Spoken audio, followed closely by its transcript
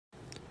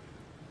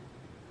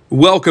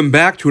Welcome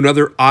back to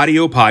another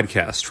audio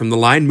podcast from the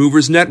Line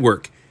Movers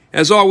Network.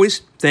 As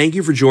always, thank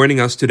you for joining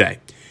us today.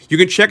 You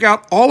can check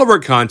out all of our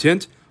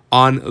content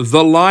on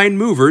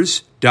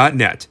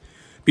thelinemovers.net.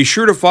 Be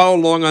sure to follow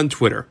along on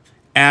Twitter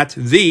at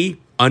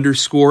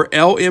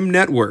 @the_LM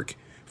Network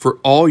for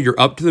all your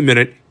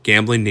up-to-the-minute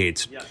gambling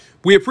needs. Yes.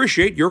 We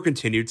appreciate your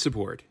continued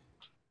support.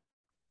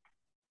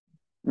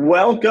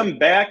 Welcome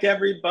back,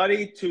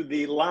 everybody, to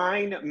the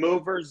Line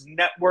Movers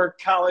Network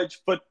College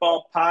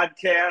Football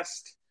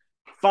Podcast.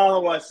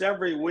 Follow us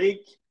every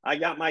week. I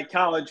got my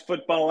college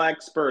football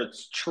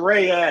experts,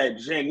 Trey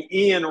Edge and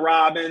Ian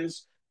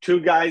Robbins, two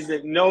guys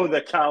that know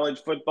the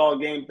college football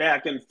game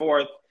back and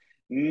forth.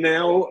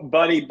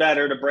 Nobody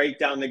better to break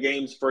down the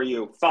games for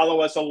you.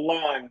 Follow us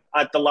along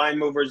at the Line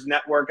Movers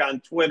Network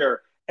on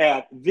Twitter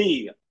at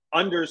 @the_LM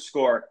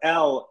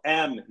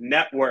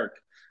Network.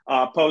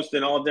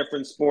 Posting all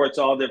different sports,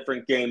 all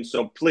different games.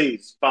 So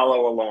please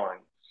follow along.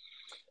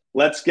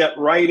 Let's get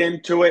right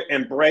into it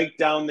and break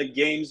down the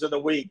games of the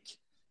week.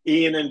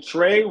 Ian and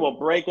Trey will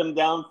break them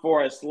down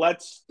for us.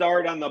 Let's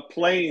start on the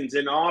Plains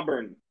in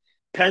Auburn.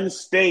 Penn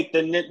State,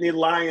 the Nittany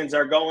Lions,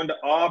 are going to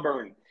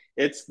Auburn.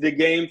 It's the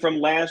game from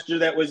last year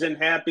that was in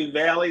Happy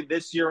Valley,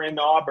 this year in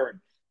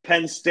Auburn.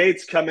 Penn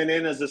State's coming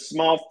in as a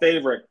small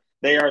favorite.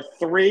 They are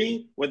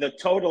 3 with a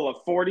total of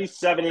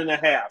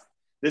 47.5.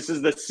 This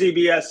is the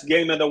CBS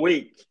game of the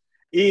week.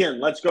 Ian,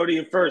 let's go to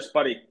you first,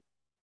 buddy.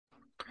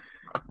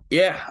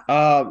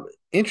 Yeah,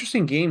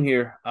 interesting game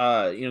here.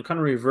 Kind of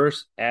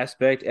reverse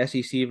aspect,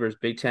 SEC versus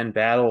Big Ten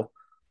battle.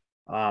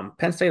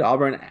 Penn State,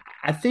 Auburn.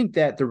 I think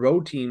that the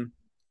road team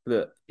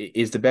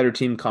is the better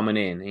team coming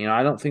in.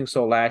 I don't think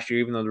so last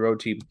year, even though the road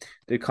team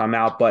did come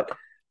out. But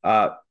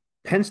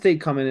Penn State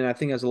coming in, I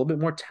think, has a little bit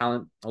more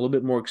talent, a little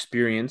bit more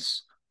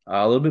experience,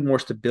 a little bit more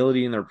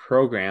stability in their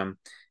program.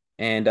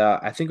 And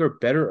I think are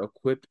better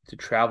equipped to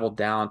travel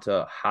down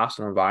to a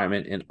hostile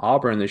environment in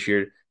Auburn this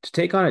year to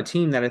take on a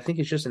team that I think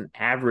is just an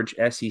average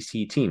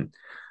SEC team.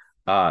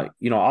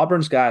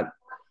 Auburn's got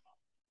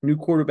new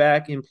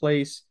quarterback in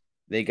place.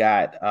 They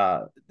got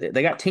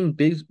Tank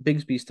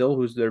Bigsby still,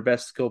 who's their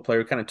best skill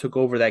player, kind of took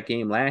over that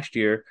game last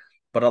year.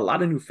 But a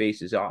lot of new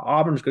faces.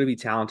 Auburn's going to be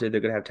talented.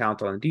 They're going to have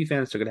talent on the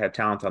defense. They're going to have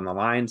talent on the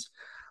lines.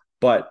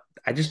 But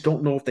I just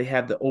don't know if they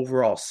have the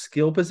overall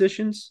skill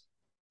positions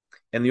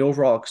and the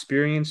overall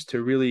experience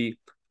to really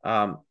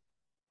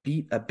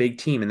beat a big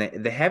team. And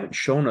they haven't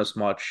shown us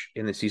much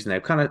in the season.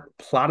 They've kind of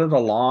plodded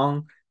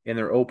along in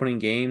their opening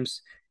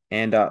games.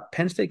 And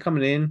Penn State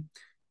coming in,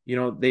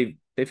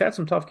 they've had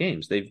some tough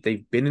games.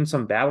 They've been in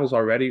some battles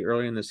already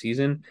early in the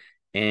season,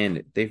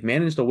 and they've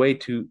managed a way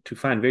to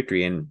find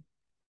victory. And,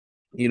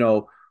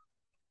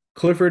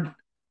 Clifford,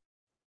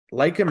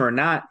 like him or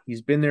not,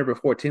 he's been there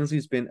before.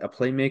 Tinsley's been a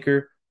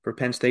playmaker for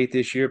Penn State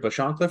this year, but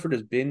Sean Clifford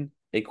has been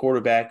a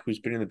quarterback who's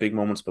been in the big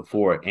moments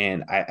before.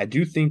 And I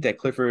do think that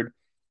Clifford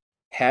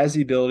has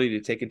the ability to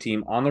take a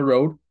team on the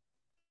road.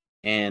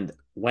 And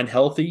when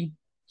healthy,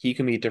 he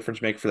can be a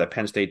difference maker for that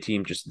Penn State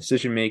team. Just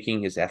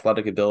decision-making, his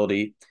athletic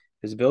ability,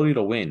 his ability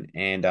to win.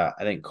 And I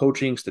think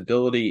coaching,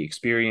 stability,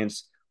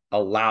 experience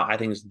I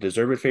think is the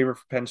deserved favorite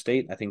for Penn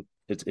State. I think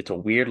it's a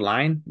weird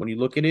line when you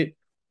look at it.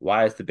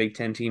 Why is the Big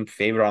Ten team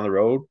favored on the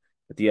road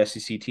with the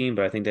SEC team?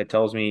 But I think that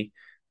tells me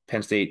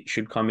Penn State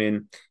should come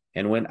in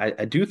and win.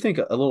 I do think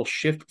a little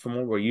shift from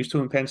what we're used to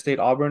in Penn State,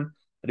 Auburn.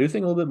 I do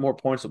think a little bit more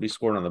points will be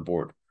scored on the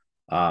board.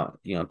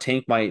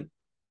 Tank might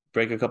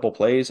break a couple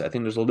plays. I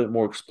think there's a little bit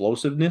more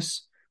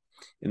explosiveness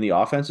in the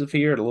offensive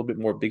here, a little bit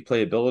more big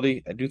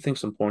playability. I do think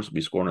some points will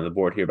be scored on the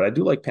board here, but I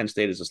do like Penn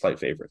State as a slight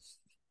favorite.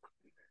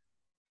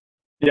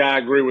 Yeah, I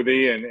agree with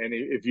Ian. And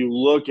if you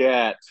look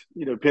at,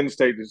 Penn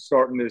State is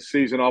starting this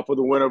season off with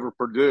a win over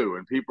Purdue,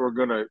 and people are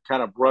going to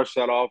kind of brush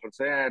that off and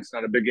say, it's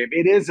not a big game.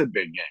 It is a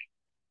big game.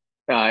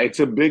 It's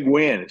a big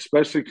win,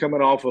 especially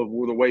coming off of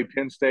the way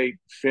Penn State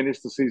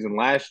finished the season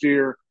last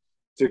year.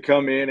 To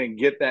come in and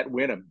get that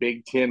win, a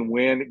Big Ten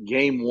win,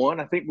 game one,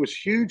 I think was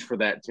huge for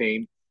that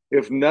team,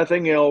 if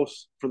nothing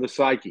else for the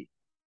psyche,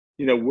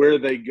 where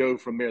they go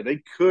from there.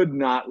 They could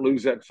not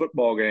lose that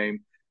football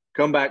game,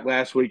 come back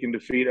last week and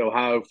defeat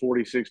Ohio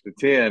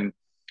 46-10.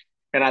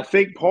 And I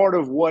think part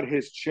of what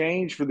has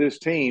changed for this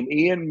team,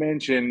 Ian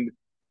mentioned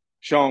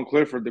Sean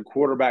Clifford, the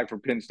quarterback for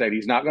Penn State.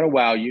 He's not going to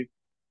wow you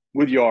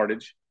with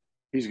yardage.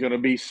 He's going to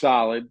be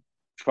solid,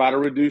 try to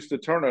reduce the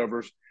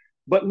turnovers.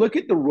 But look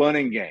at the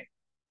running game.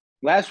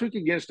 Last week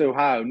against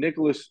Ohio,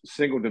 Nicholas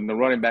Singleton, the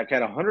running back,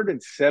 had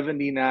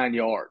 179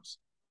 yards.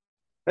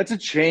 That's a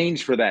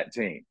change for that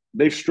team.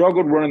 They've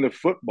struggled running the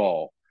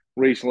football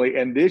recently,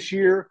 and this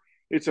year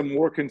it's a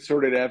more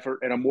concerted effort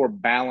and a more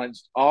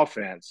balanced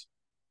offense.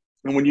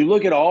 And when you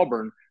look at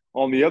Auburn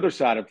on the other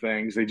side of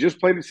things, they just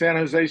played at San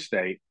Jose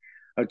State,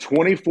 a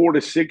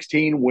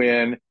 24-16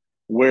 win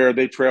where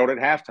they trailed at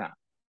halftime.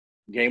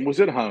 Game was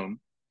at home.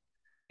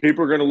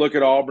 People are going to look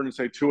at Auburn and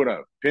say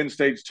 2-0. Penn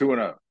State's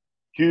 2-0.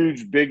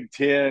 Huge Big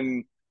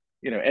Ten,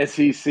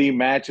 SEC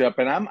matchup.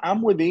 And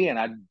I'm with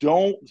Ian.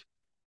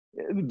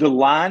 The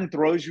line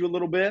throws you a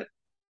little bit.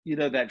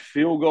 That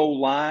field goal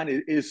line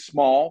is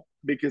small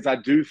because I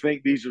do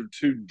think these are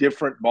two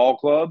different ball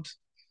clubs.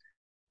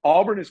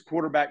 Auburn is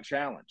quarterback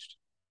challenged.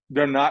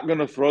 They're not going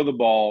to throw the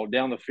ball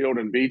down the field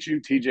and beat you.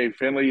 TJ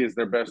Finley is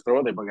their best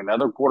thrower. They bring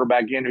another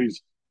quarterback in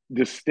who's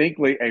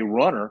distinctly a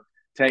runner.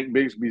 Tank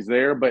Bigsby's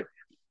there, but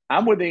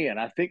I'm with Ian.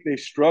 I think they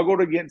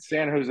struggled against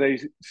San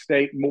Jose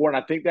State more, and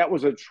I think that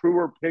was a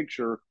truer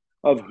picture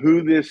of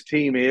who this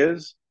team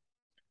is.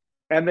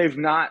 And they've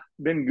not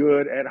been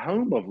good at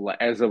home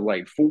as of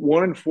late.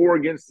 1-4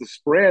 against the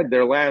spread,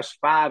 their last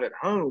 5 at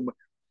home.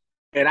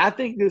 And I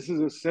think this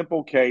is a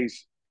simple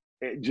case,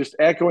 just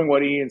echoing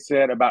what Ian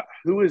said about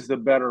who is the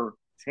better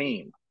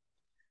team.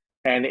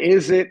 And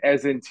is it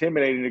as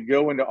intimidating to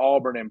go into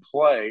Auburn and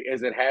play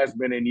as it has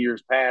been in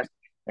years past?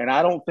 And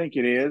I don't think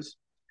it is.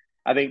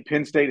 I think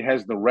Penn State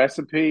has the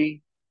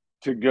recipe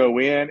to go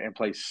in and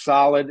play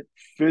solid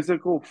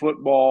physical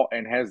football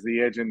and has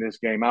the edge in this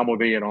game. I'm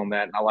with Ian on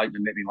that. I like the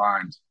Nittany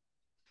Lions.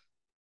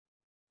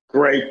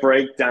 Great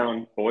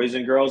breakdown. Boys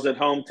and girls at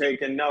home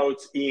taking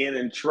notes. Ian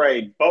and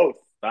Trey, both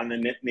on the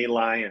Nittany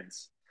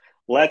Lions.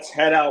 Let's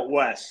head out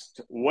west,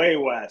 way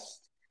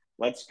west.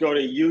 Let's go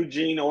to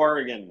Eugene,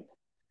 Oregon.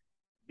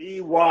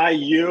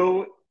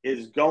 BYU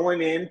is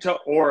going into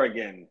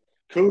Oregon.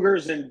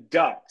 Cougars and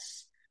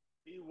Ducks.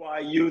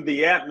 BYU,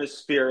 the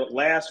atmosphere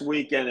last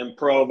weekend in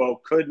Provo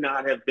could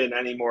not have been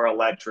any more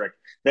electric.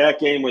 That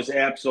game was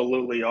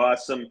absolutely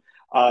awesome.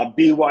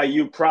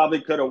 BYU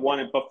probably could have won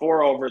it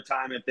before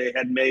overtime if they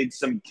had made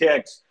some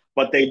kicks,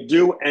 but they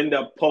do end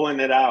up pulling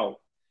it out.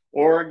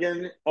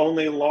 Oregon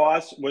only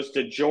loss was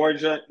to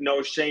Georgia.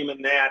 No shame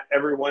in that.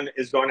 Everyone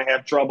is going to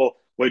have trouble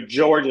with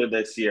Georgia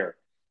this year.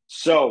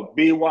 So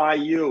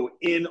BYU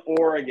in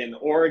Oregon.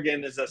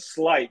 Oregon is a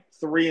slight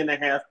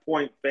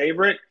 3.5-point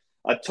favorite.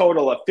 A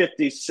total of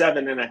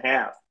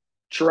 57.5.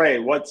 Trey,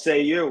 what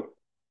say you?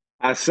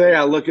 I say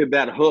I look at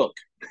that hook.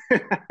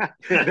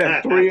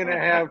 That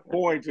 3.5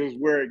 points is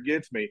where it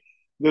gets me.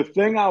 The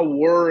thing I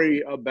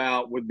worry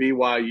about with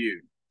BYU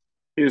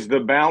is the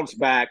bounce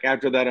back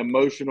after that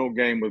emotional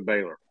game with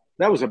Baylor.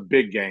 That was a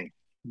big game.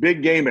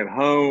 Big game at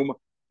home,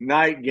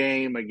 night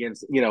game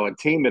against, a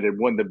team that had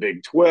won the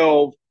Big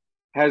 12,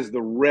 has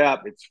the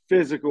rep. It's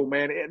physical,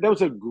 man. That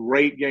was a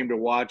great game to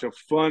watch, a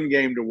fun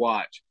game to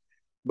watch.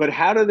 But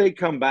how do they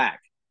come back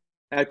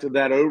after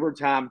that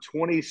overtime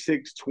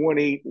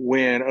 26-20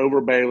 win over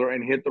Baylor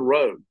and hit the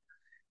road?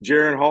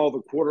 Jaron Hall,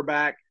 the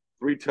quarterback,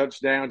 3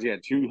 touchdowns. He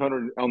had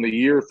 200 on the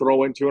year,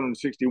 throwing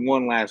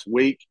 261 last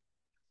week.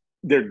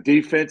 Their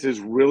defense is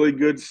really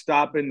good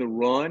stopping the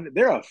run.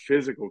 They're a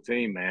physical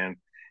team, man.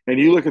 And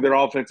you look at their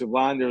offensive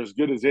line, they're as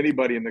good as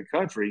anybody in the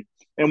country.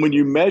 And when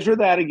you measure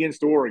that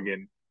against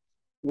Oregon,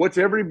 what's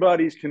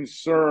everybody's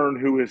concern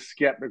who is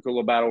skeptical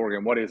about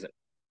Oregon? What is it?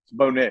 It's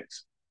Bo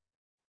Nix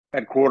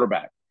at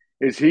quarterback.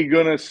 Is he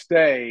going to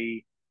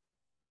stay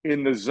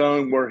in the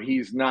zone where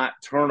he's not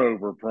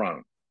turnover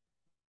prone?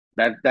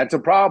 That's a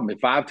problem.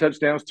 5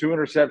 touchdowns, 2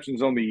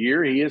 interceptions on the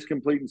year. He is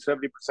completing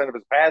 70% of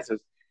his passes,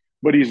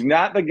 but he's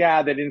not the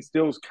guy that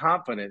instills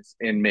confidence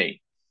in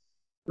me.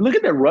 Look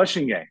at their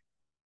rushing game.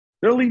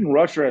 Their leading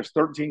rusher has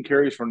 13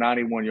 carries for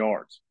 91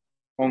 yards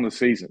on the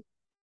season.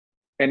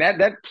 And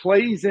that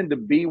plays into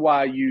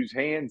BYU's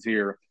hands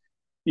here.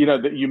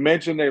 You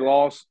mentioned they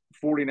lost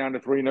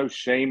 49-3, no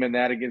shame in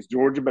that against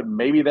Georgia, but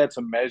maybe that's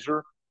a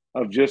measure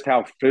of just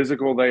how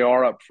physical they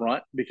are up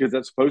front, because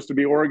that's supposed to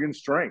be Oregon's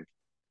strength.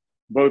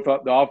 Both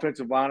up the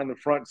offensive line and the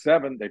front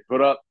 7, they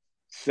put up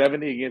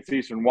 70 against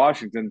Eastern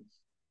Washington.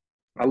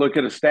 I look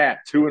at a stat,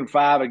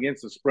 2-5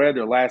 against the spread,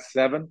 their last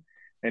 7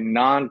 in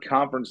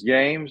non-conference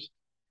games.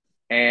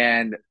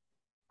 And,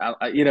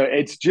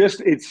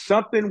 it's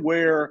something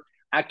where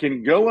I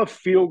can go a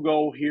field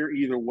goal here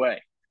either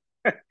way.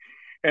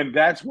 And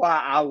that's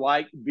why I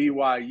like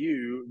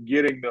BYU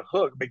getting the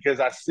hook, because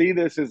I see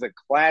this as a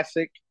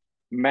classic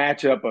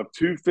matchup of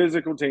 2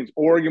 physical teams.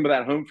 Oregon with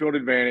that home field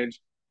advantage.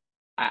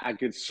 I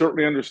could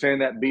certainly understand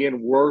that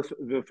being worth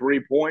the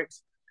 3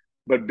 points.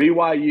 But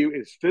BYU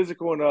is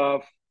physical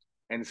enough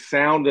and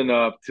sound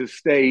enough to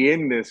stay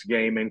in this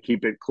game and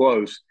keep it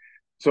close.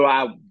 So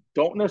I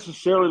don't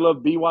necessarily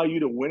love BYU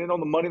to win it on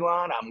the money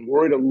line. I'm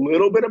worried a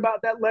little bit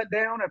about that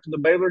letdown after the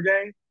Baylor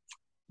game,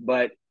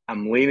 but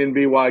I'm leaning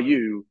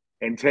BYU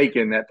and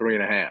taking that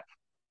 3.5.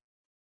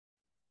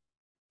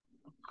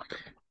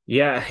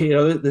 Yeah,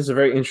 this is a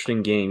very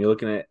interesting game. You're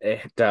looking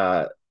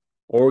at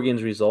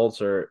Oregon's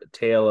results are a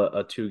tale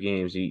of 2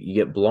 games. You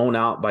get blown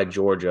out by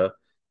Georgia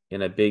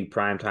in a big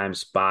primetime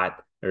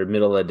spot or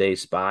middle of the day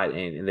spot,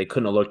 and they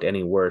couldn't have looked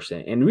any worse.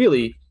 And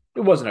really,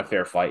 it wasn't a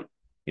fair fight.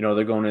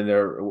 They're going in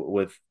there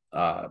with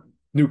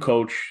new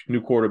coach,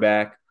 new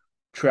quarterback,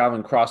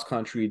 traveling cross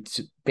country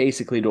to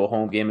basically to a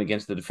home game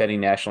against the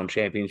defending national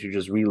champions who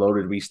just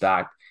reloaded,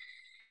 restocked.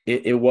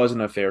 It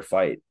wasn't a fair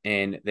fight.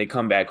 And they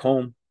come back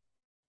home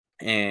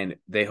and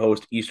they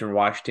host Eastern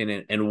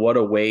Washington. And what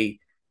a way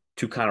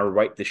to kind of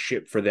right the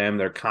ship for them,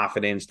 their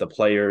confidence, the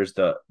players,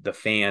 the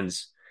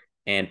fans,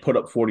 and put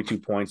up 42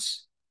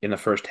 points in the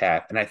first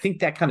half. And I think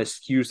that kind of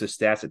skews the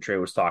stats that Trey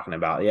was talking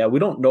about. Yeah, we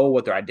don't know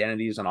what their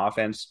identity is on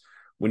offense.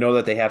 We know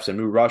that they have some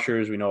new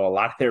rushers. We know a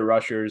lot of their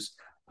rushers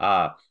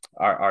are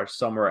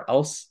somewhere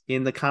else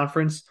in the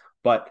conference,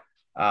 but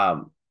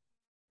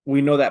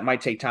we know that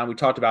might take time. We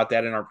talked about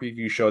that in our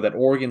preview show that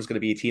Oregon's going to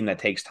be a team that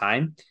takes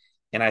time.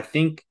 And I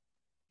think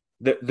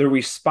the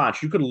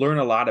response, you could learn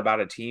a lot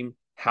about a team,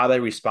 how they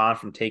respond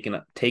from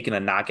taking a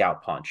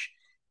knockout punch.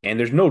 And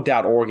there's no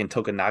doubt Oregon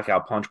took a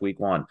knockout punch week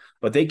 1,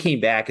 but they came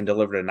back and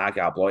delivered a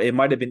knockout blow. It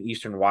might have been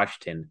Eastern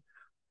Washington.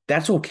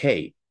 That's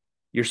okay.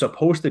 You're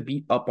supposed to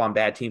beat up on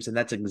bad teams, and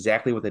that's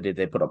exactly what they did.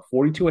 They put up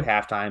 42 at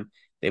halftime.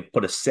 They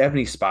put a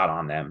 70 spot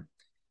on them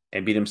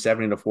and beat them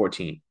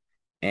 70-14.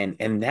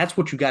 And that's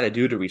what you got to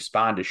do to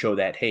respond, to show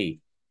that, hey,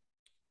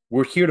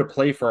 we're here to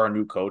play for our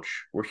new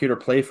coach. We're here to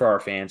play for our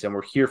fans, and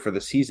we're here for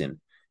the season.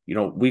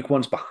 Week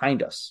 1's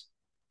behind us.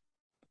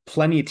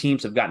 Plenty of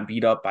teams have gotten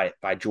beat up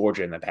by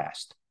Georgia in the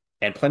past,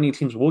 and plenty of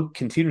teams will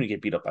continue to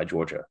get beat up by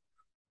Georgia.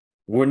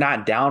 We're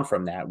not down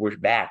from that. We're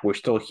back. We're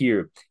still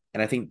here.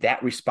 And I think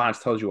that response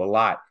tells you a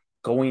lot.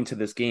 Going into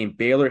this game,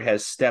 Baylor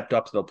has stepped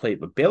up to the plate,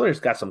 but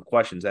Baylor's got some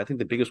questions. I think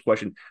the biggest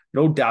question,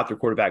 no doubt their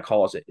quarterback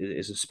Hall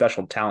is a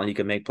special talent. He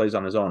can make plays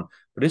on his own.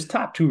 But his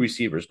top two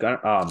receivers,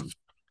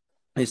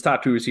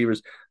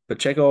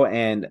 Pacheco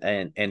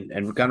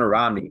and Gunnar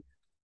Romney,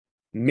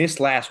 missed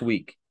last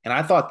week. And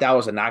I thought that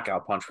was a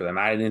knockout punch for them.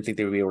 I didn't think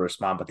they would be able to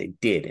respond, but they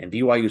did. And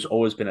BYU's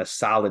always been a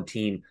solid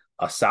team,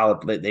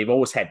 they've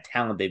always had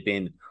talent. They've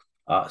been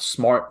a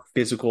smart,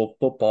 physical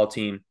football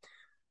team.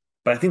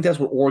 But I think that's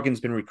what Oregon's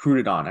been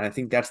recruited on. And I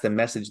think that's the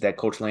message that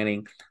Coach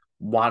Lanning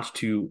wants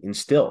to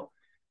instill.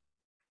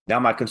 Now,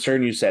 my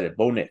concern, you said it,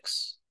 Bo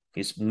Nix.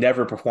 He's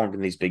never performed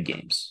in these big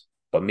games.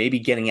 But maybe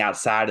getting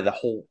outside of the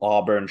whole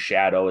Auburn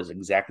shadow is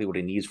exactly what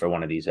he needs for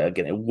one of these.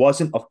 Again, it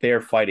wasn't a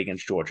fair fight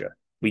against Georgia.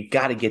 We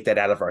got to get that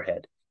out of our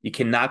head. You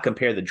cannot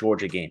compare the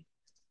Georgia game.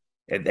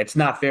 It's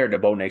not fair to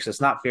Bo Nix. It's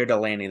not fair to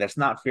Lanning. That's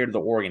not fair to the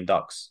Oregon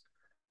Ducks.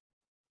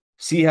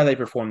 See how they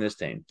perform this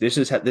game. This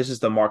is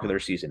the mark of their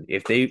season.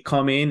 If they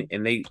come in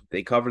and they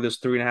cover this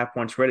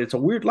 3.5-point spread, it's a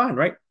weird line,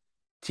 right?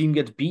 Team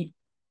gets beat.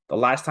 The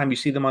last time you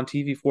see them on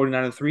TV,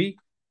 49-3.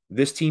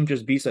 This team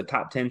just beats a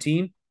top 10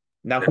 team.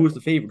 Now, who's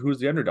the favorite? Who's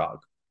the underdog?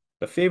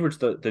 The favorite's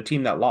the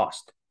team that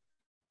lost.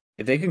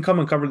 If they can come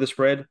and cover the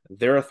spread,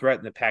 they're a threat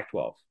in the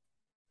Pac-12.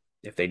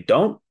 If they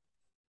don't,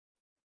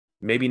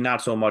 maybe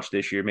not so much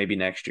this year, maybe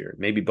next year.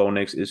 Maybe Bo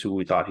Nix is who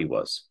we thought he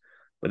was.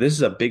 But this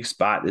is a big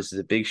spot. This is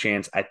a big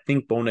chance. I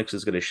think Bo Nix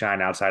is going to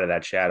shine outside of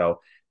that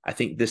shadow. I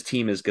think this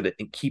team is going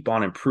to keep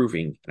on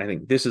improving. And I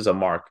think this is a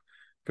mark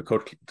for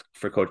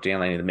Coach Dan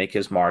Lanning to make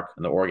his mark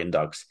on the Oregon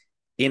Ducks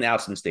in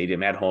Alston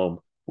Stadium at home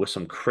with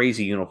some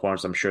crazy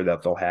uniforms I'm sure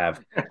that they'll have.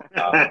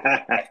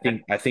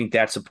 I think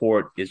that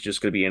support is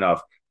just going to be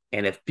enough.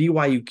 And if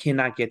BYU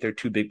cannot get their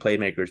two big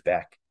playmakers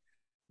back,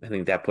 I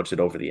think that puts it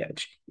over the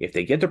edge. If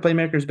they get their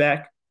playmakers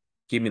back,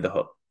 give me the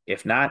hook.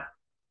 If not,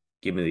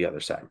 give me the other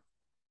side.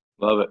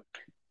 Love it.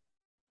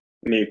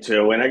 Me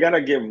too. And I got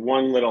to give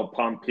one little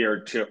pump here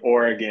to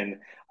Oregon.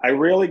 I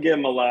really give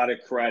them a lot of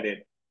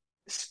credit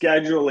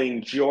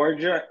scheduling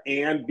Georgia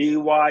and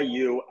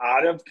BYU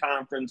out of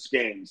conference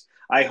games.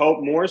 I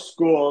hope more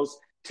schools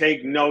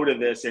take note of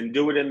this and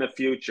do it in the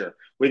future.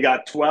 We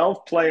got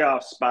 12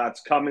 playoff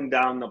spots coming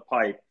down the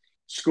pipe.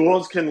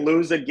 Schools can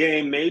lose a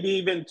game, maybe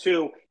even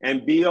 2,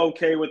 and be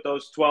okay with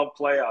those 12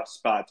 playoff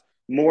spots.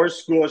 More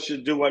schools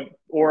should do what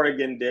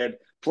Oregon did,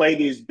 play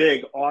these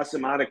big,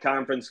 awesome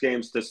out-of-conference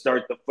games to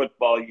start the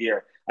football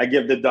year. I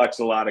give the Ducks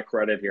a lot of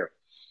credit here.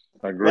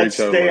 Let's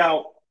stay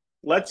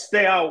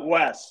out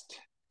west.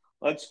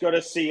 Let's go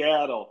to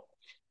Seattle.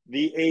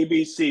 The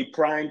ABC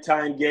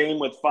primetime game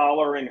with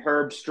Fowler and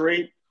Herb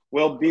Street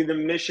will be the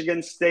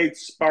Michigan State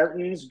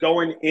Spartans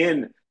going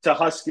in to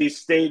Husky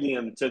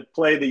Stadium to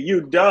play the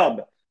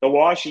UW, the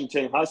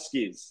Washington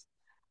Huskies.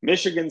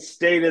 Michigan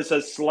State is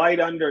a slight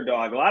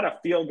underdog. A lot of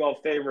field goal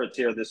favorites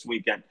here this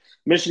weekend.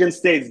 Michigan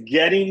State's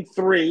getting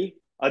 3,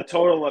 a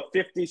total of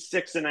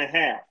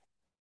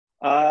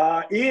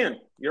 56.5. Ian,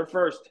 you're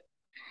first.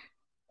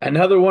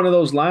 Another one of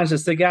those lines that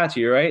stick out to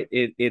you, right?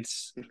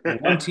 It's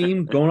one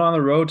team going on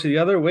the road to the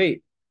other.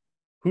 Wait,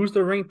 who's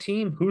the ranked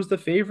team? Who's the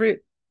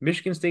favorite?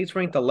 Michigan State's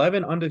ranked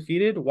 11,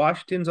 undefeated.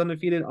 Washington's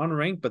undefeated,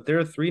 unranked, but they're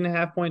a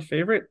 3.5-point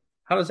favorite.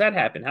 How does that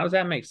happen? How does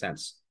that make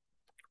sense?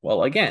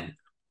 Well, again,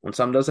 when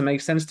something doesn't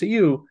make sense to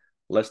you,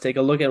 let's take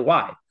a look at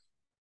why.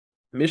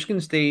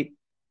 Michigan State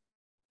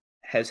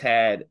has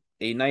had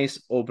a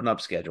nice open-up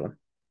schedule.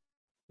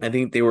 I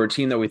think they were a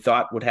team that we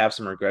thought would have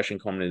some regression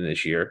coming in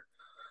this year.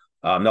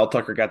 Mel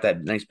Tucker got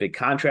that nice big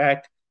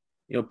contract.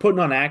 Putting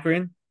on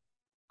Akron,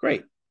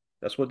 great.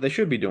 That's what they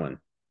should be doing.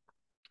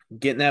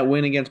 Getting that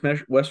win against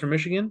Western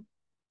Michigan,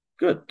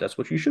 good. That's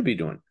what you should be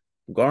doing.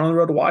 Going on the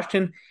road to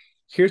Washington,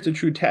 here's the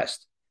true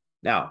test.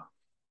 Now,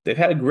 they've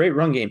had a great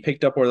run game,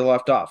 picked up where they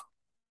left off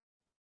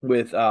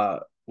with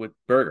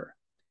Berger.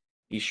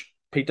 He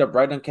picked up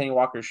right on Kenny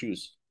Walker's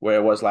shoes where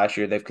it was last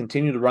year. They've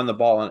continued to run the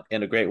ball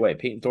in a great way.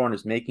 Peyton Thorne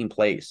is making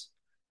plays,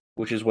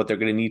 which is what they're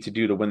going to need to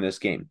do to win this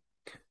game.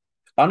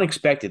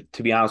 Unexpected,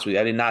 to be honest with you.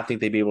 I did not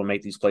think they'd be able to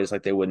make these plays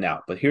like they would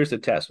now. But here's the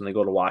test when they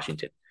go to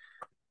Washington.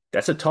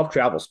 That's a tough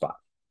travel spot.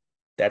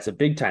 That's a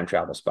big time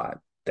travel spot.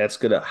 That's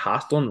good. A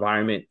hostile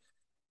environment,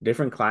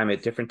 different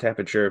climate, different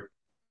temperature,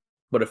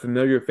 but a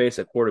familiar face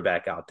at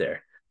quarterback out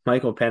there.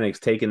 Michael Penix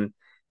taking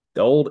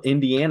the old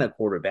Indiana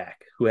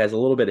quarterback who has a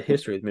little bit of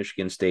history with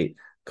Michigan State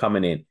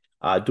coming in,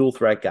 dual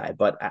threat guy.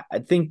 But I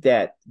think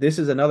that this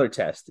is another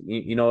test.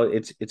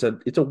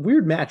 It's a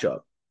weird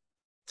matchup.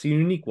 It's a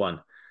unique one.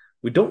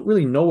 We don't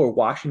really know where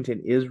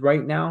Washington is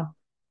right now.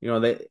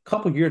 A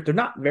couple years, they're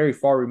not very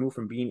far removed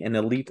from being an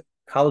elite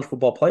college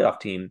football playoff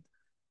team.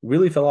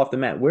 Really fell off the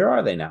mat. Where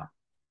are they now?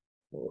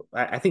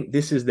 I think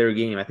this is their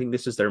game. I think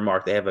this is their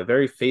mark. They have a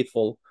very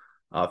faithful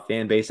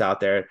fan base out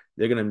there.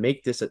 They're going to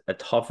make this a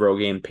tough road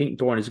game. Peyton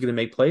Thorne is going to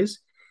make plays.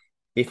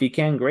 If he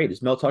can, great.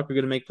 Is Mel Tucker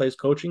going to make plays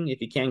coaching? If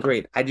he can,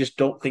 great. I just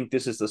don't think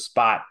this is the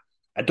spot.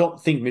 I don't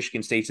think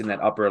Michigan State's in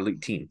that upper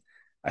elite team.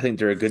 I think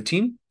they're a good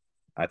team.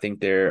 I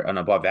think they're an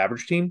above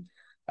average team.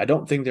 I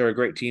don't think they're a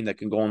great team that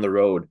can go on the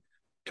road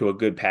to a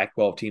good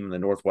Pac-12 team in the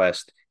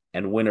Northwest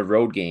and win a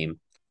road game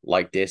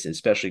like this,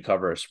 especially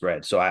cover a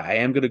spread. So I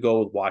am going to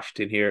go with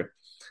Washington here.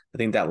 I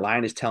think that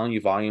line is telling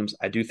you volumes.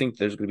 I do think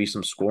there's going to be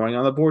some scoring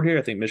on the board here.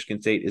 I think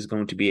Michigan State is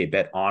going to be a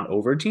bet on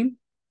over team.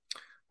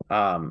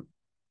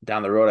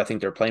 Down the road, I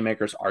think their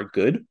playmakers are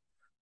good,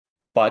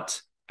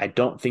 but I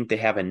don't think they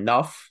have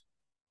enough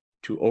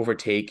to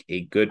overtake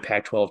a good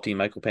Pac-12 team.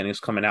 Michael Penix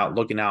coming out,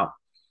 looking out.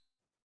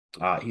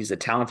 He's a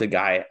talented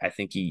guy. I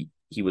think he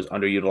was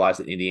underutilized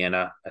at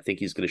Indiana. I think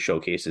he's going to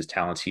showcase his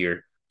talents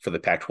here for the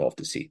Pac-12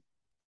 to see.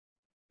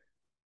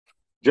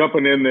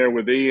 Jumping in there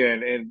with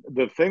Ian, and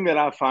the thing that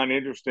I find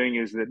interesting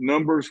is that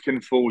numbers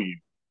can fool you.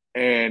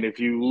 And if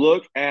you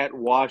look at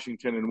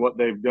Washington and what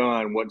they've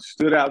done, what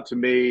stood out to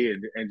me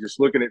and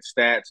just looking at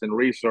stats and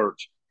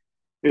research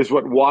is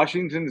what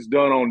Washington's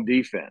done on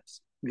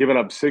defense, giving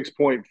up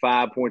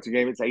 6.5 points a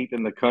game. It's 8th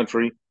in the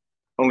country,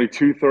 only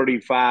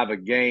 235 a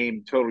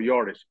game total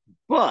yardage.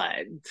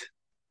 But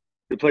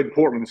they played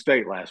Portland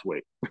State last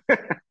week.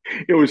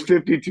 It was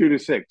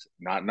 52-6,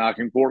 not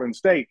knocking Portland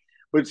State.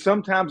 But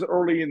sometimes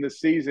early in the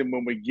season,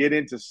 when we get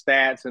into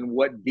stats and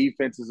what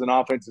defenses and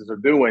offenses are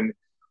doing,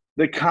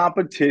 the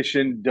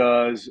competition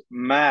does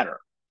matter.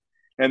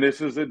 And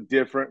this is a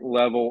different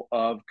level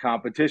of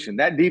competition.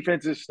 That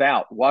defense is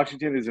stout.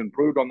 Washington has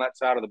improved on that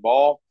side of the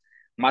ball.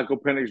 Michael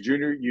Penix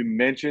Jr., you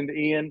mentioned,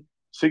 Ian,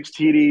 6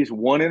 TDs,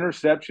 1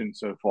 interception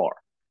so far.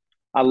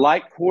 I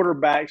like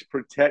quarterbacks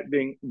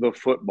protecting the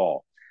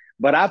football.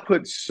 But I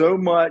put so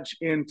much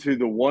into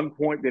the one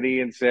point that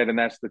Ian said, and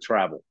that's the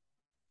travel.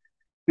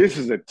 This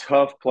is a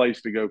tough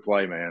place to go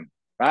play, man.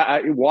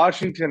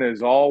 Washington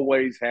has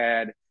always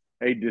had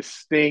a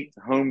distinct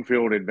home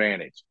field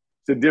advantage.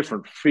 It's a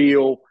different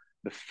feel.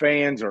 The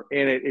fans are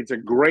in it. It's a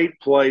great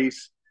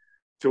place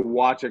to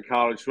watch a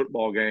college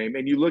football game.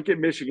 And you look at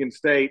Michigan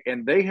State,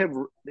 and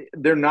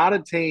they're not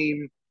a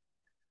team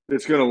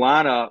that's going to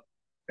line up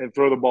and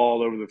throw the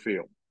ball over the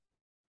field.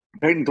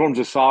 Peyton Thorne's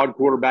a solid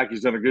quarterback.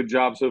 He's done a good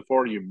job so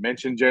far. You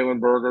mentioned Jalen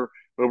Berger,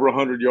 over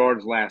 100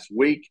 yards last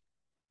week.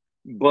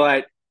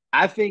 But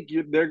I think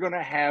they're going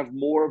to have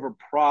more of a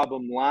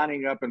problem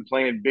lining up and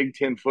playing Big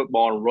Ten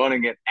football and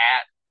running it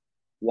at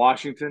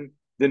Washington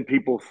than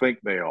people think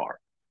they are.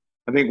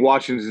 I think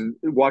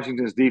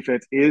Washington's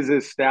defense is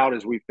as stout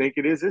as we think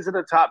it is. Is it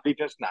a top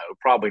defense? No,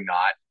 probably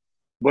not.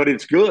 But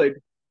it's good,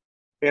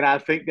 and I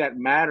think that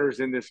matters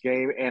in this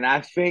game. And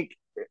I think,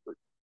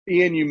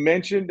 Ian, you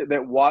mentioned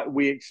that what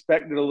we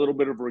expected a little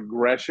bit of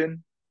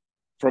regression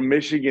from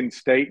Michigan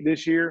State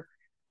this year.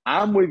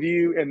 I'm with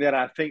you in that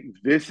I think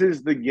this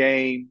is the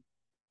game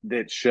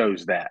that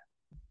shows that.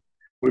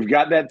 We've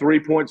got that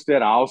 3-point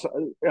spread. I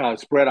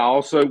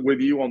also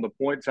with you on the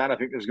point side. I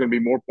think there's going to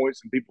be more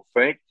points than people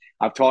think.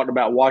 I've talked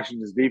about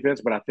Washington's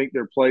defense, but I think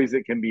there are plays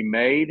that can be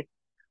made.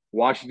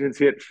 Washington's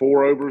hit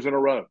 4 overs in a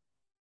row,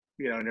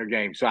 in their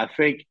game. So I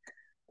think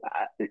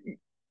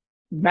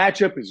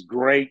matchup is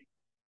great.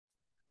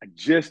 I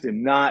just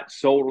am not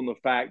sold on the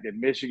fact that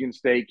Michigan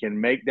State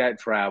can make that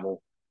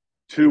travel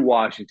to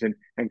Washington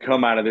and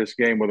come out of this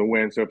game with a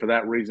win. So for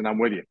that reason, I'm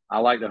with you. I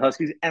like the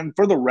Huskies. And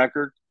for the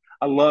record,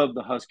 I love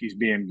the Huskies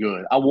being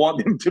good. I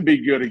want them to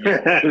be good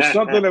again.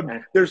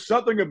 There's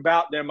something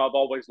about them I've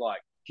always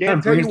liked.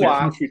 Can't tell you why.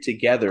 Country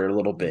together a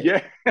little bit.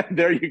 Yeah,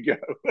 there you go.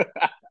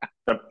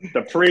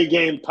 the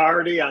pregame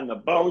party on the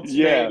boats,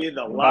 maybe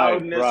the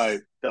loudness, right.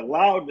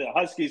 The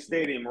Husky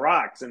Stadium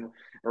rocks and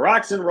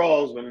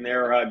rolls when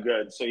they're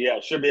good. So yeah,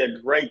 it should be a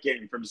great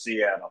game from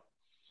Seattle.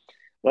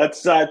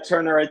 Let's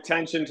turn our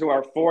attention to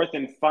our 4th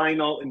and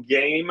final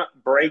game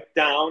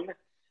breakdown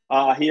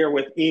here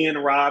with Ian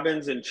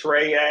Robbins and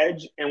Trey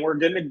Edge. And we're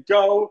going to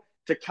go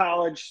to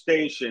College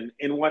Station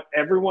in what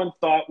everyone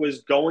thought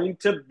was going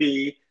to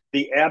be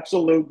the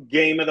absolute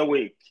game of the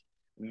week.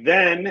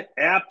 Then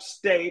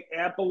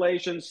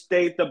Appalachian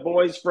State, the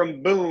boys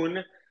from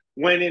Boone,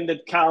 went into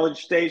College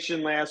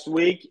Station last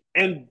week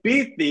and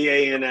beat the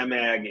A&M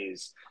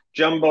Aggies.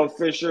 Jumbo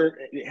Fisher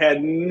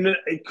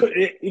he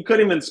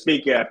couldn't even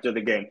speak after the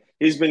game.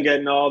 He's been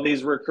getting all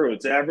these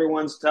recruits.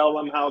 Everyone's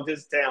telling him how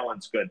his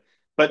talent's good.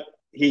 But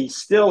he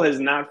still has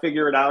not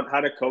figured out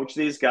how to coach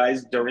these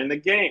guys during the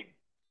game.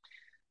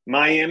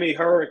 Miami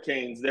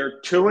Hurricanes,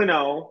 they're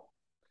 2-0.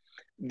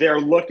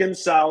 They're looking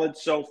solid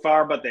so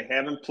far, but they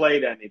haven't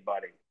played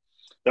anybody.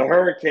 The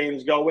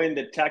Hurricanes go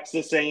into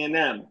Texas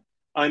A&M.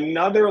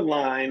 Another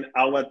line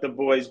I'll let the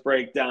boys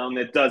break down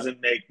that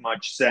doesn't make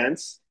much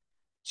sense.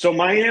 So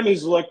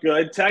Miami's look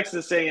good.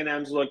 Texas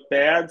A&M's look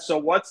bad. So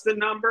what's the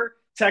number?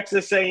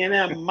 Texas A&M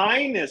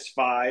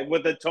 -5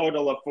 with a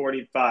total of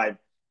 45.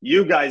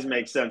 You guys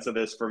make sense of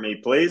this for me,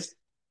 please.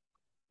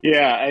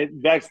 Yeah,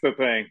 that's the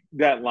thing.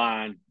 That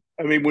line.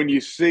 I mean, when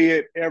you see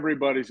it,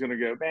 everybody's going to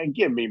go, man,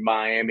 give me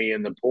Miami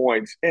and the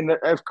points. And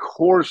of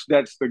course,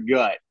 that's the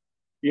gut.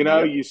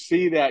 Yep. You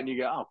see that and you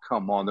go, oh,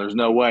 come on, there's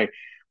no way.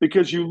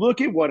 Because you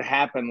look at what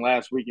happened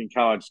last week in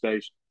College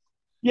Station.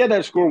 Yeah,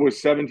 that score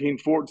was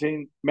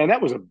 17-14. Man,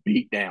 that was a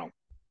beatdown.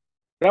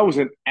 That was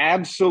an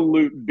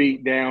absolute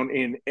beatdown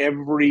in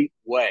every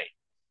way.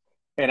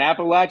 And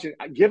Appalachian,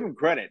 I give them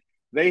credit.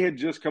 They had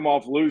just come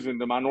off losing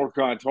to my North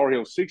Carolina Tar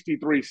Heels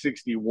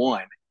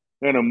 63-61,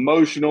 an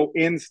emotional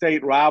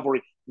in-state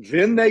rivalry.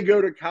 Then they go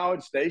to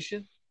College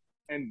Station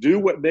and do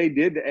what they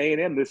did to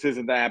A&M. This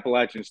isn't the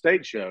Appalachian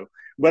State show,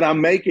 but I'm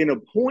making a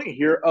point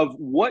here of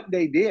what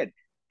they did.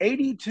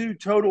 82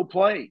 total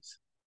plays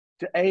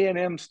to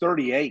A&M's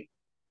 38.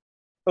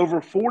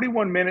 Over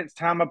 41 minutes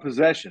time of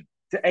possession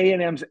to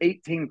A&M's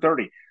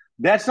 18-30.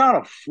 That's not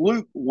a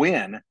fluke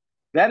win.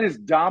 That is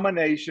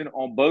domination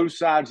on both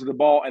sides of the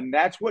ball, and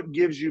that's what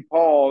gives you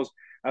pause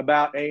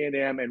about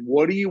A&M. And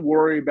what do you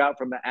worry about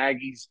from the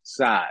Aggies'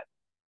 side?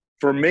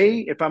 For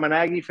me, if I'm an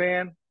Aggie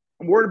fan,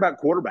 I'm worried about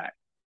quarterback.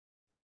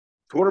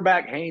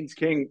 Quarterback Haynes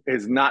King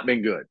has not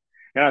been good.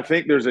 And I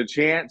think there's a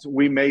chance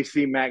we may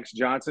see Max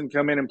Johnson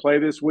come in and play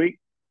this week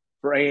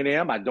for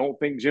A&M. I don't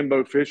think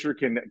Jimbo Fisher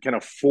can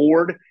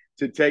afford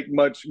to take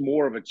much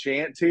more of a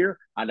chance here.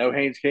 I know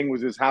Haynes King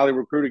was this highly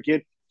recruited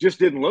kid, just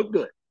didn't look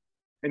good.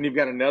 And you've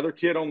got another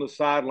kid on the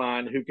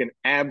sideline who can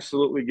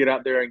absolutely get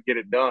out there and get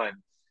it done.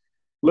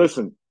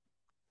 Listen,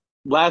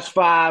 last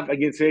 5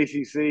 against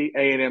ACC,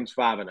 A&M's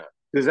 5-0.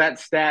 Does that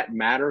stat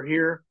matter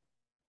here?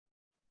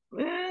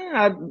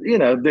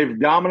 They've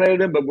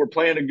dominated them, but we're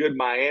playing a good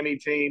Miami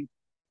team,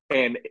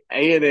 and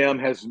A&M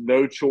has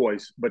no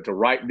choice but to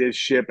right this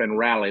ship and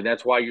rally.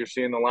 That's why you're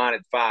seeing the line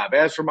at 5.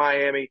 As for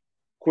Miami,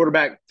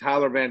 quarterback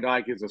Tyler Van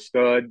Dyke is a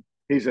stud.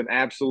 He's an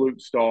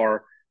absolute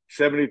star.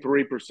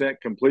 73%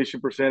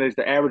 completion percentage.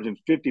 They're averaging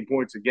 50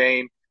 points a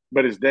game,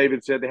 but as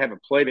David said, they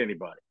haven't played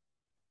anybody.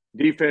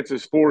 Defense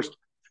has forced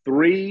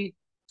 3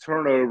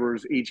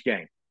 turnovers each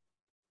game.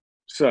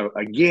 So,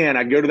 again,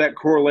 I go to that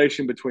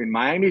correlation between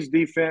Miami's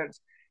defense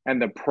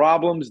and the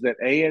problems that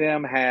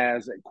A&M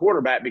has at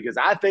quarterback, because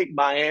I think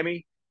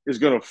Miami is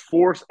going to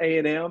force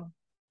A&M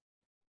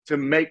to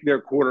make their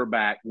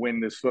quarterback win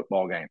this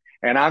football game.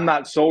 And I'm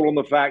not sold on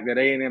the fact that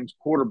A&M's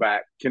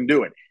quarterback can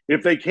do it.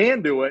 If they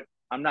can do it,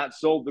 I'm not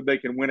sold that they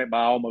can win it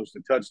by almost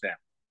a touchdown.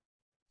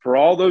 For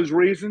all those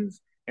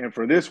reasons, and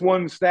for this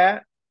one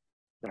stat,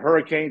 the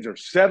Hurricanes are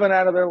 7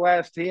 out of their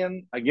last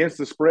 10 against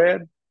the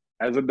spread.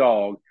 As a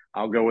dog,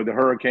 I'll go with the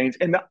Hurricanes.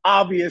 And the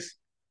obvious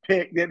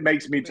pick that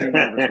makes me too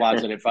nervous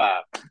watching at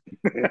 5.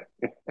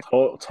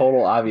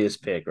 Total obvious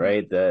pick,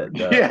 right?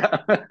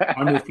 The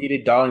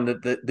undefeated darling,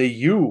 the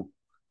U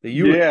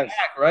yes.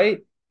 attack, right?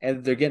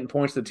 And they're getting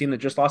points to the team that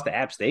just lost to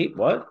App State.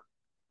 What?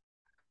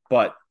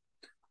 But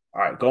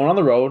all right, going on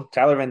the road,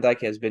 Tyler Van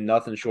Dyke has been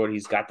nothing short.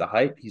 He's got the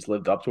hype. He's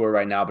lived up to it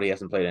right now, but he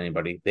hasn't played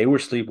anybody. They were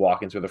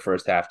sleepwalking through the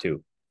first half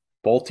too.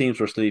 Both teams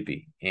were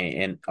sleepy,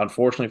 and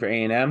unfortunately for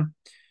A&M,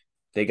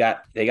 they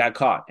got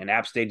caught. And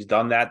App State's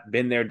done that,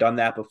 been there, done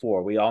that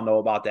before. We all know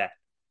about that.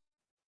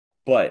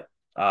 But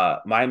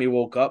Miami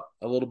woke up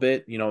a little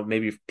bit.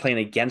 Maybe playing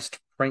against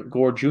Frank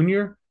Gore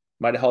Jr.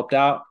 might have helped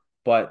out,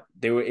 but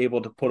they were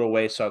able to put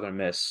away Southern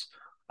Miss,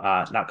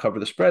 not cover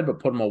the spread,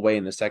 but put them away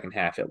in the second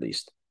half at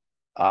least.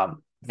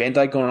 Van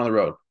Dyke going on the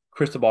road,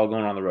 Cristobal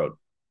going on the road.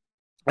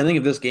 I think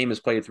if this game is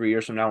played 3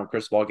 years from now when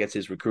Cristobal gets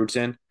his recruits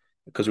in,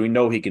 because we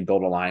know he can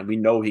build a line, we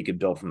know he can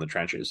build from the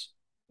trenches.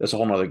 That's a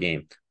whole nother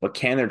game. But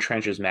can their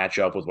trenches match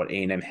up with what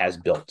A&M has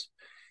built?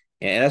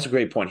 And that's a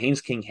great point.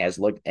 Haynes King has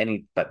looked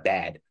any but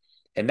bad.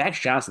 And Max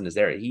Johnson is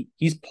there.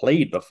 He's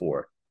played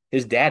before.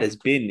 His dad has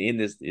been in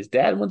this. His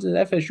dad was an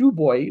FSU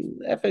boy.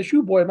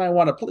 FSU boy might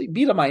want to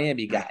beat a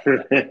Miami guy.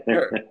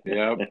 Sure.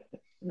 Yep.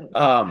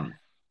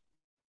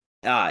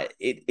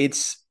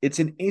 It's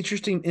an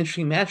interesting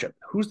matchup.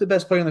 Who's the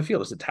best player on the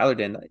field? Is it Tyler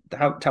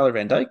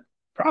Van Dyke?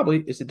 Probably.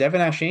 Is it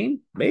Devin Ashane?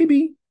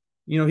 Maybe.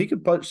 He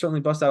could certainly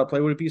bust out a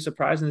play. Would it be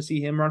surprising to see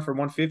him run for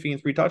 150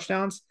 and 3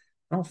 touchdowns?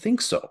 I don't think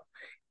so.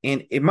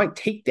 And it might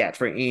take that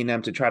for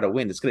A&M to try to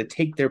win. It's going to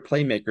take their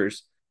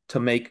playmakers to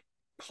make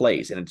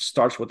plays, and it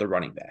starts with the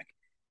running back.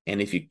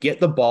 And if you get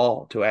the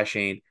ball to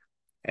Ashane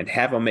and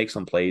have him make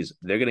some plays,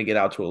 they're going to get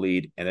out to a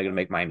lead, and they're going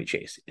to make Miami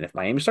chase. And if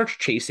Miami starts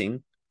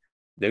chasing,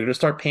 they're going to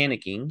start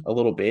panicking a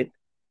little bit.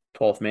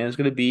 12th man is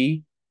going to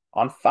be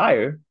on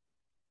fire.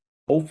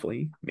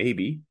 Hopefully,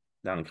 maybe,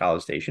 down in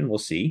College Station. We'll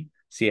see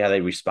how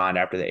they respond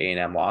after the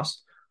A&M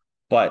loss.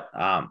 But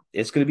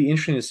it's going to be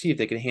interesting to see if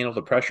they can handle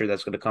the pressure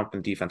that's going to come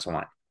from the defensive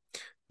line.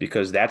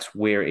 because that's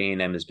where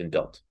A&M has been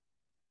built,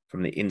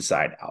 from the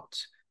inside out.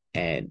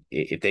 And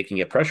if they can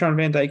get pressure on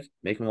Van Dyke,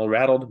 make him a little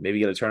rattled, maybe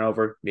get a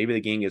turnover, maybe the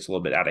game gets a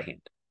little bit out of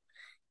hand.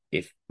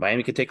 If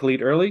Miami can take a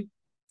lead early,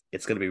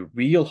 it's going to be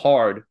real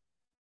hard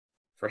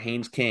for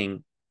Haynes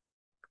King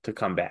to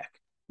come back.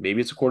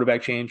 Maybe it's a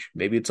quarterback change.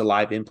 Maybe it's a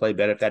live in-play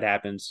bet if that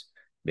happens.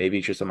 Maybe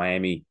it's just a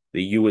Miami.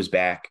 The U is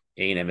back.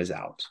 A&M is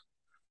out.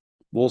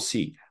 We'll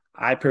see.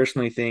 I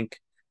personally think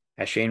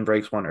as Shane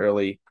breaks one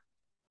early,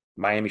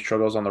 Miami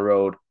struggles on the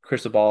road.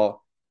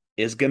 Cristobal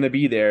is going to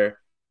be there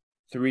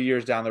 3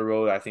 years down the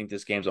road. I think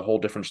this game's a whole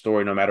different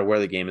story no matter where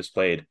the game is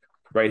played.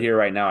 Right here,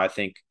 right now, I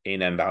think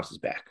A&M bounces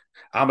back.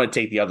 I'm going to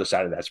take the other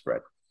side of that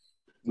spread.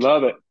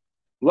 Love it.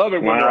 Love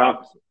it when they're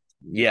opposite.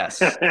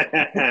 Yes.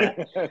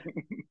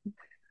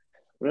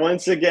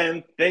 Once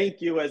again, thank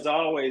you as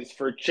always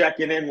for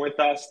checking in with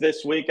us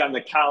this week on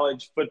the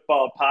College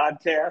Football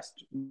Podcast.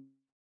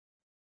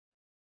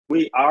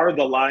 We are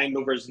the Line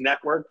Movers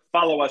Network.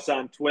 Follow us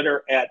on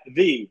Twitter at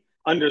 _LM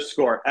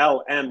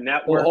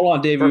Network. Well, hold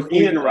on, Dave. For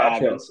Ian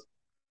Robbins.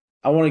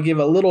 I want to give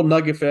a little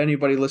nugget for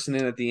anybody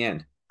listening at the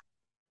end.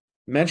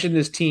 Mention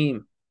this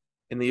team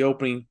in the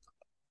opening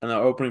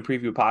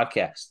preview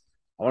podcast.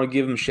 I want to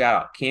give them a shout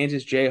out.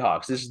 Kansas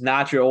Jayhawks. This is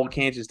not your old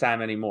Kansas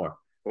time anymore.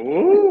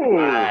 Ooh. All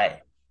right.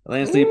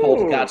 Lance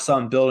Leipold's got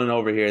something building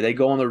over here. They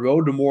go on the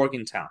road to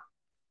Morgantown.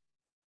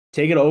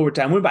 Take it to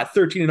overtime. Win by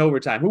 13 in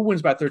overtime. Who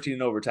wins by 13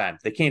 in overtime?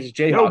 The Kansas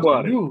Jayhawks.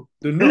 Nobody.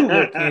 The new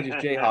Kansas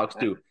Jayhawks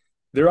do.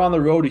 They're on the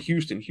road to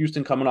Houston.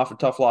 Houston coming off a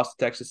tough loss to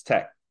Texas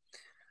Tech.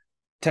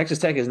 Texas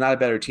Tech is not a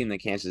better team than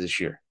Kansas this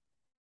year.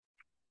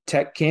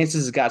 Kansas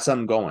has got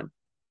something going.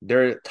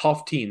 They're a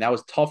tough team. That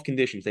was tough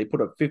conditions. They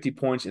put up 50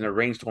 points in a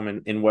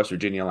rainstorm in West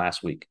Virginia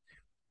last week.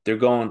 They're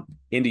going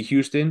into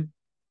Houston.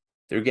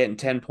 They're getting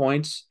 10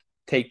 points.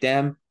 Take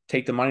them.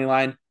 Take the money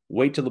line.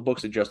 Wait till the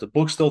books adjust. The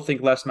books still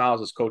think Les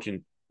Miles is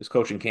coaching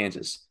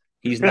Kansas.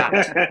 He's not.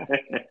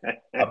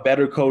 A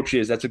better coach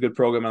is. That's a good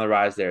program on the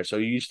rise there. So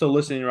you're still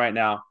listening right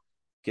now.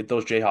 Get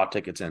those Jayhawk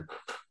tickets in.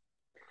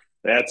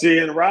 That's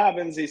Ian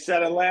Robbins. He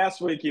said it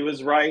last week. He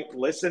was right.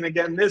 Listen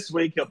again this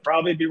week. He'll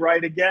probably be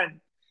right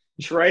again.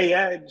 Trey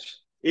Edge,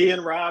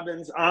 Ian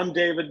Robbins. I'm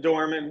David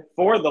Dorman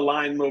for the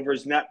Line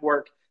Movers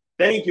Network.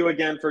 Thank you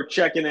again for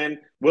checking in.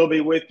 We'll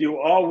be with you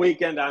all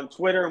weekend on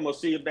Twitter, and we'll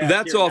see you back.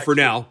 That's all for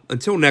now.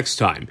 Until next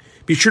time,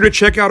 be sure to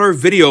check out our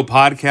video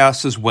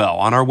podcasts as well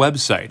on our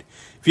website.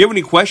 If you have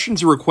any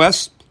questions or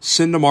requests,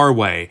 send them our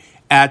way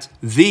at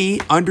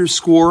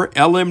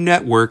 _LM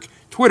Network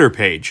Twitter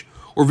page,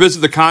 or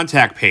visit the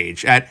contact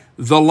page at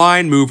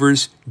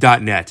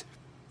thelinemovers.net.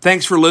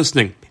 Thanks for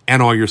listening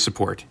and all your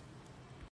support.